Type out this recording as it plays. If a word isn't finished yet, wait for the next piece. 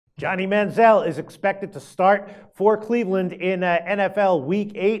Johnny Manziel is expected to start for Cleveland in NFL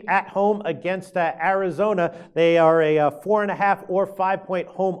Week 8 at home against Arizona. They are a 4.5 or 5-point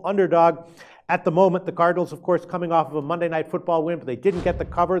home underdog. At the moment, the Cardinals, of course, coming off of a Monday Night Football win, but they didn't get the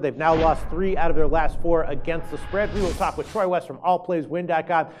cover. They've now lost 3 out of their last 4 against the spread. We will talk with Troy West from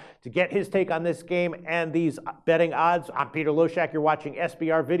allplayswin.com to get his take on this game and these betting odds. I'm Peter Loshak. You're watching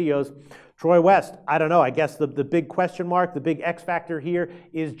SBR Videos. Troy West, I don't know. I guess the big question mark, the big X factor here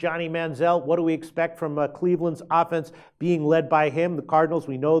is Johnny Manziel. What do we expect from Cleveland's offense being led by him? The Cardinals,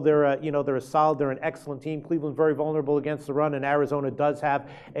 we know they're a solid, they're an excellent team. Cleveland's very vulnerable against the run, and Arizona does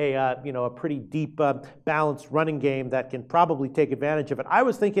have a pretty deep, balanced running game that can probably take advantage of it. I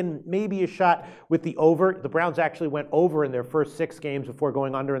was thinking maybe a shot with the over. The Browns actually went over in their first 6 games before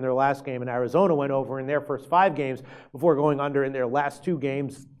going under in their last game, and Arizona went over in their first 5 games before going under in their last 2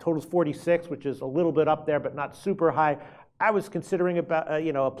 games. Totals 46. Which is a little bit up there, but not super high. I was considering about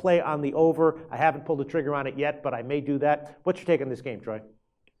a play on the over. I haven't pulled the trigger on it yet, but I may do that. What's your take on this game, Troy?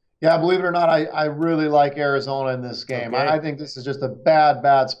 Yeah, believe it or not, I really like Arizona in this game. Okay. I think this is just a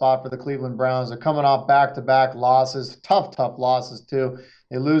bad spot for the Cleveland Browns. They're coming off back-to-back losses, tough losses too.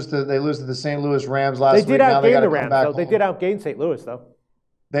 They lose to the St. Louis Rams last week. They did outgain the Rams, though. They did outgain St. Louis, though.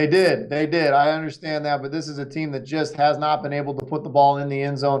 They did. I understand that, but this is a team that just has not been able to put the ball in the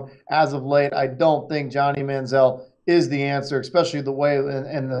end zone as of late. I don't think Johnny Manziel is the answer, especially the way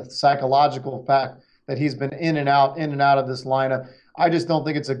and the psychological fact that he's been in and out of this lineup. I just don't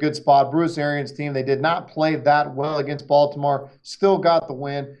think it's a good spot. Bruce Arians' team, they did not play that well against Baltimore, still got the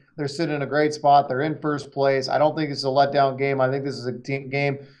win. They're sitting in a great spot. They're in first place. I don't think it's a letdown game. I think this is a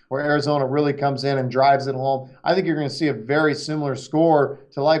game where Arizona really comes in and drives it home. I think you're going to see a very similar score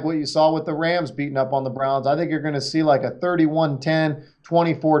to like what you saw with the Rams beating up on the Browns. I think you're going to see like a 31-10,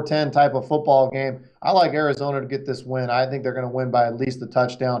 24-10 type of football game. I like Arizona to get this win. I think they're going to win by at least a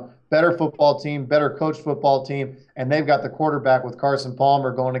touchdown. Better football team, better coached football team, and they've got the quarterback with Carson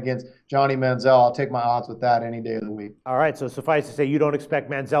Palmer going against Johnny Manziel. I'll take my odds with that any day of the week. All right, so suffice to say, you don't expect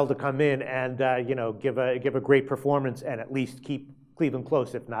Manziel to come in and give a great performance and at least keep Cleveland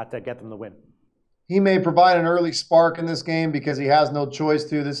close, if not get them the win. He may provide an early spark in this game because he has no choice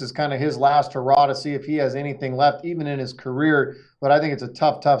to. This is kind of his last hurrah to see if he has anything left, even in his career. But I think it's a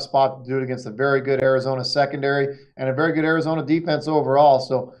tough spot to do it against a very good Arizona secondary and a very good Arizona defense overall.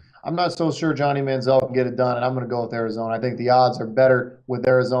 So I'm not so sure Johnny Manziel can get it done, and I'm going to go with Arizona. I think the odds are better with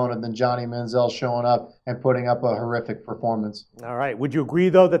Arizona than Johnny Manziel showing up and putting up a horrific performance. All right. Would you agree,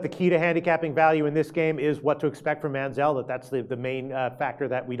 though, that the key to handicapping value in this game is what to expect from Manziel, that's the main factor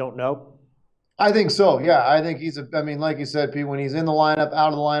that we don't know? I think so, yeah. I think like you said, Pete, when he's in the lineup, out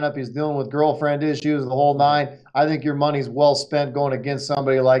of the lineup, he's dealing with girlfriend issues, the whole 9. I think your money's well spent going against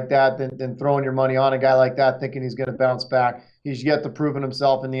somebody like that than throwing your money on a guy like that thinking he's going to bounce back. He's yet to prove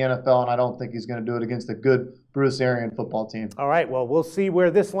himself in the NFL, and I don't think he's going to do it against a good Bruce Arians football team. All right, well, we'll see where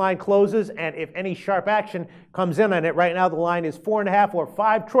this line closes and if any sharp action comes in on it. Right now, the line is 4.5 or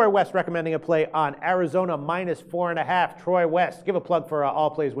 5. Troy West recommending a play on Arizona minus 4.5. Troy West, give a plug for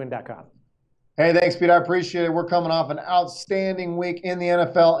allplayswin.com. Hey, thanks, Pete. I appreciate it. We're coming off an outstanding week in the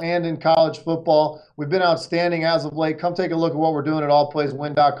NFL and in college football. We've been outstanding as of late. Come take a look at what we're doing at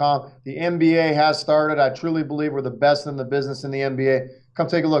allplayswin.com. The NBA has started. I truly believe we're the best in the business in the NBA. Come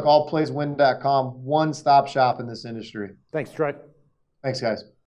take a look. Allplayswin.com. One-stop shop in this industry. Thanks, Troy. Thanks, guys.